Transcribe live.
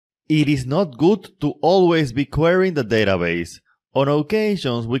It is not good to always be querying the database. On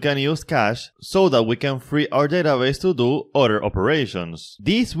occasions, we can use cache so that we can free our database to do other operations.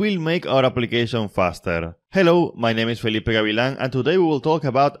 This will make our application faster. Hello, my name is Felipe Gavilan and today we will talk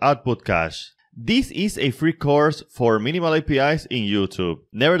about OutputCache. This is a free course for minimal APIs in YouTube.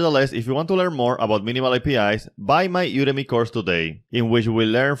 Nevertheless, if you want to learn more about minimal APIs, buy my Udemy course today, in which we will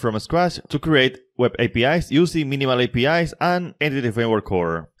learn from scratch to create web APIs using minimal APIs and Entity Framework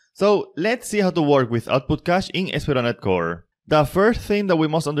Core. So let's see how to work with OutputCache in Esperanto Core. The first thing that we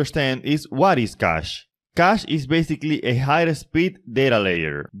must understand is what is cache. Cache is basically a high-speed data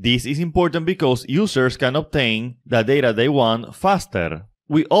layer. This is important because users can obtain the data they want faster.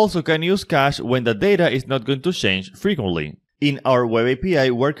 We also can use cache when the data is not going to change frequently. In our web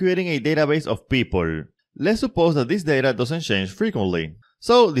API, we're creating a database of people. Let's suppose that this data doesn't change frequently.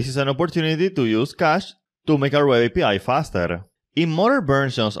 So this is an opportunity to use cache to make our web API faster. In modern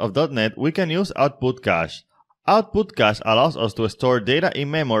versions of .NET, we can use OutputCache. OutputCache allows us to store data in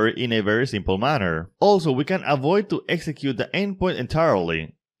memory in a very simple manner. Also, we can avoid to execute the endpoint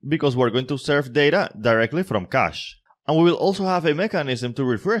entirely, because we're going to serve data directly from cache. And we will also have a mechanism to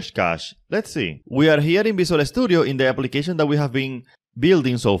refresh cache. Let's see. We are here in Visual Studio in the application that we have been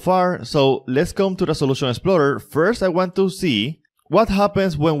building so far. So let's come to the Solution Explorer. First, I want to see what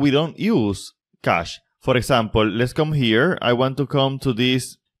happens when we don't use cache. For example, let's come here. I want to come to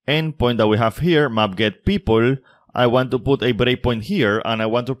this endpoint that we have here, map get people. I want to put a breakpoint here and I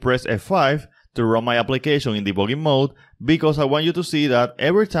want to press F5 to run my application in debugging mode, because I want you to see that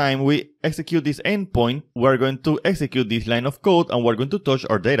every time we execute this endpoint, we're going to execute this line of code and we're going to touch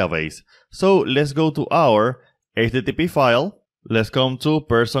our database. So let's go to our HTTP file. Let's come to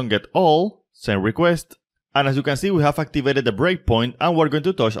person get all, send request. And as you can see, we have activated the breakpoint and we're going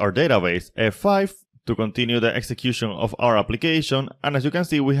to touch our database. F5 to continue the execution of our application. And as you can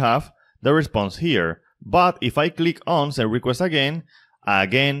see, we have the response here. But if I click on send request again, I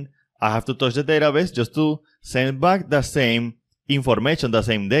have to touch the database just to send back the same information, the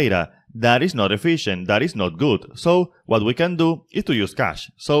same data. That is not efficient. That is not good. So what we can do is to use cache.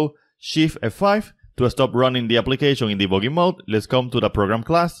 So Shift F5 to stop running the application in debugging mode. Let's come to the program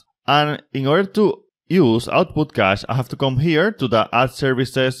class. And in order to use OutputCache, I have to come here to the add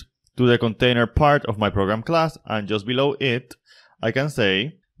services to the container part of my program class. And just below it, I can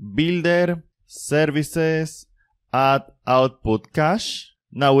say builder services add OutputCache.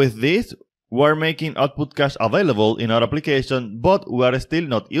 Now with this, we're making OutputCache available in our application, but we are still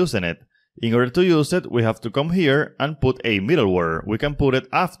not using it. In order to use it, we have to come here and put a middleware. We can put it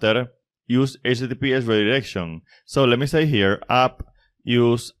after use HTTPS redirection. So let me say here, app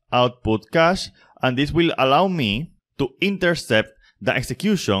use OutputCache, and this will allow me to intercept the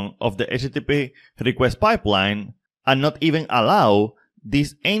execution of the HTTP request pipeline and not even allow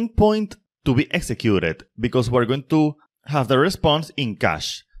this endpoint to be executed, because we're going to have the response in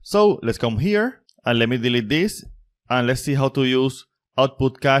cache. So let's come here and let me delete this and let's see how to use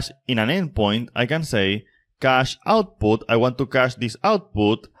OutputCache in an endpoint. I can say cache output. I want to cache this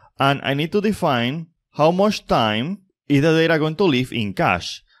output and I need to define how much time is the data going to live in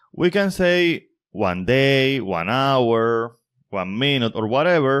cache. We can say 1 day, 1 hour, 1 minute or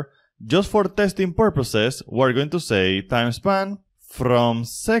whatever. Just for testing purposes, we're going to say time span from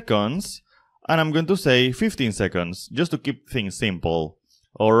seconds. And I'm going to say 15 seconds, just to keep things simple.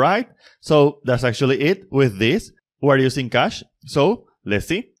 Alright, so that's actually it with this. We're using cache, so let's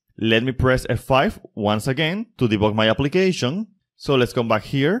see. Let me press F5 once again to debug my application. So let's come back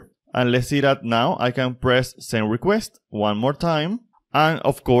here, and let's see that now I can press send request one more time. And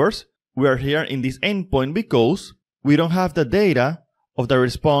of course, we are here in this endpoint because we don't have the data of the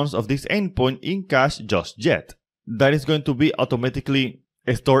response of this endpoint in cache just yet. That is going to be automatically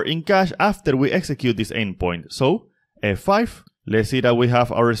stored in cache after we execute this endpoint. So F5, let's see that we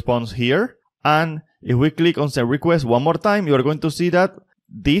have our response here. And if we click on send request one more time, you are going to see that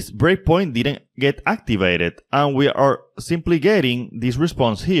this breakpoint didn't get activated. And we are simply getting this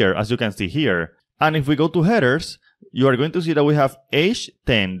response here, as you can see here. And if we go to headers, you are going to see that we have age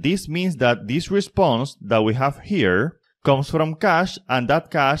 10. This means that this response that we have here comes from cache, and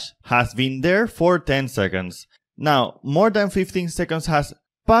that cache has been there for 10 seconds. Now, more than 15 seconds has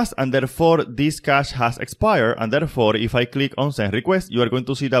passed and therefore this cache has expired, and therefore if I click on send request, you are going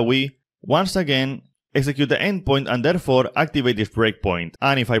to see that we once again execute the endpoint and therefore activate this breakpoint.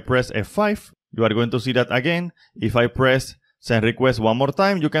 And if I press F5, you are going to see that again. If I press send request one more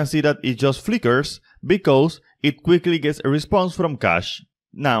time, you can see that it just flickers because it quickly gets a response from cache.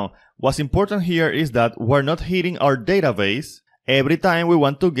 Now, what's important here is that we're not hitting our database every time we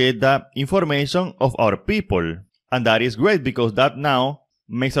want to get the information of our people. And that is great because that now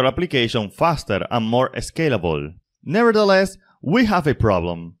makes our application faster and more scalable. Nevertheless, we have a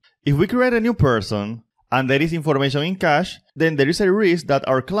problem. If we create a new person and there is information in cache, then there is a risk that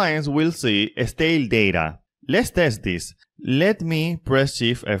our clients will see stale data. Let's test this. Let me press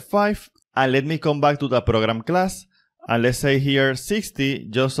Shift F5 and let me come back to the program class, and let's say here 60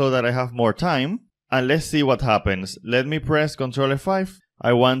 just so that I have more time, and let's see what happens. Let me press Ctrl F5.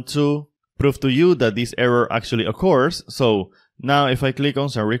 I want to prove to you that this error actually occurs. So now if I click on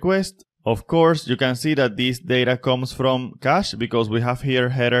send request, of course you can see that this data comes from cache because we have here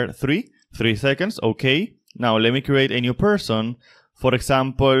header 3 seconds. Okay, now let me create a new person. For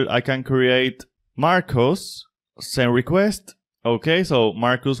example, I can create Marcos, send request. Okay, so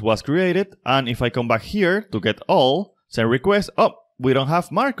Marcus was created, and if I come back here to get all, send request, oh, we don't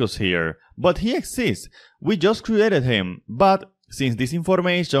have Marcus here, but he exists. We just created him, but since this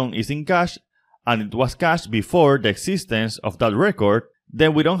information is in cache, and it was cached before the existence of that record,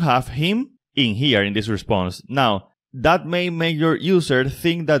 then we don't have him in here in this response. Now, that may make your user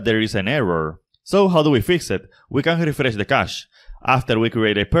think that there is an error. So how do we fix it? We can refresh the cache after we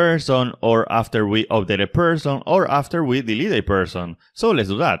create a person, or after we update a person, or after we delete a person. So let's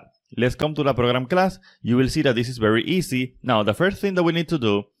do that. Let's come to the program class. You will see that this is very easy. Now, the first thing that we need to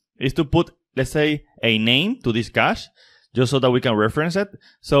do is to put, let's say, a name to this cache, just so that we can reference it.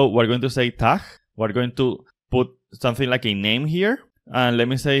 So we're going to say tag. We're going to put something like a name here. And let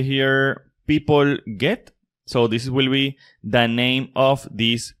me say here, people get. So this will be the name of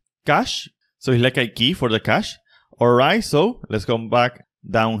this cache. So it's like a key for the cache. Alright, so let's come back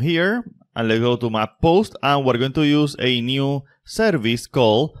down here and let's go to map post, and we're going to use a new service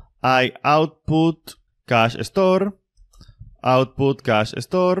called OutputCache store. OutputCache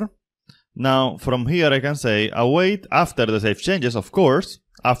store. Now from here I can say await after the save changes, of course,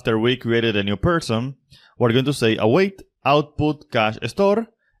 after we created a new person, we're going to say await OutputCache store,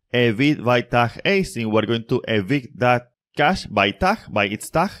 evict by tag async. We're going to evict that cache by tag, by its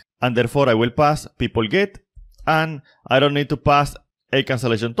tag, and therefore I will pass people get. And I don't need to pass a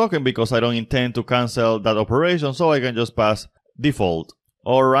cancellation token because I don't intend to cancel that operation, so I can just pass default.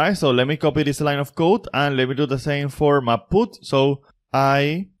 Alright, so let me copy this line of code and let me do the same for map put. So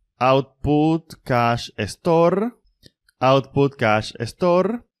I OutputCache store, OutputCache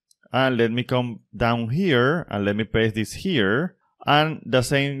store, and let me come down here and let me paste this here, and the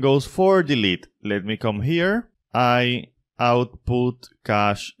same goes for delete. Let me come here, I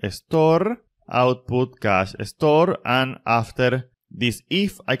OutputCache store, OutputCache store, and after this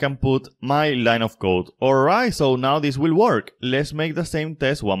if I can put my line of code. Alright, so now this will work. Let's make the same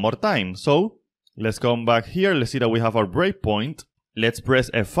test one more time. So let's come back here. Let's see that we have our breakpoint. Let's press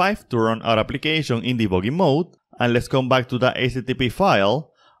F5 to run our application in debugging mode, and let's come back to the HTTP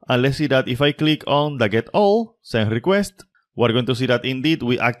file, and let's see that if I click on the get all, send request, we're going to see that indeed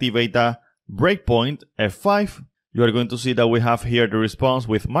we activate the breakpoint F5. You are going to see that we have here the response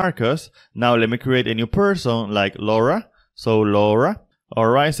with Marcus. Now let me create a new person like Laura. So Laura.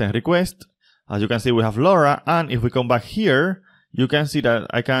 Alright, send request. As you can see, we have Laura, and if we come back here, you can see that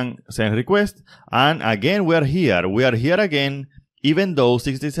I can send request, and again we are here. We are here again, even though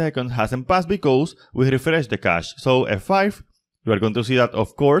 60 seconds hasn't passed because we refreshed the cache. So F5, you are going to see that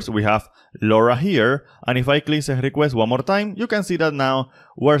of course we have Laura here, and if I click send request one more time, you can see that now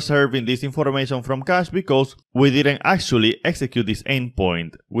we're serving this information from cache because we didn't actually execute this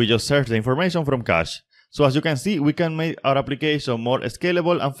endpoint. We just served the information from cache. So as you can see, we can make our application more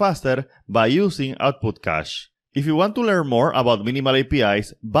scalable and faster by using OutputCache. If you want to learn more about minimal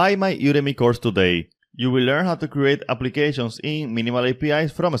APIs, buy my Udemy course today. You will learn how to create applications in minimal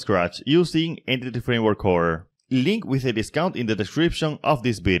APIs from scratch using Entity Framework Core. Link with a discount in the description of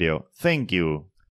this video. Thank you.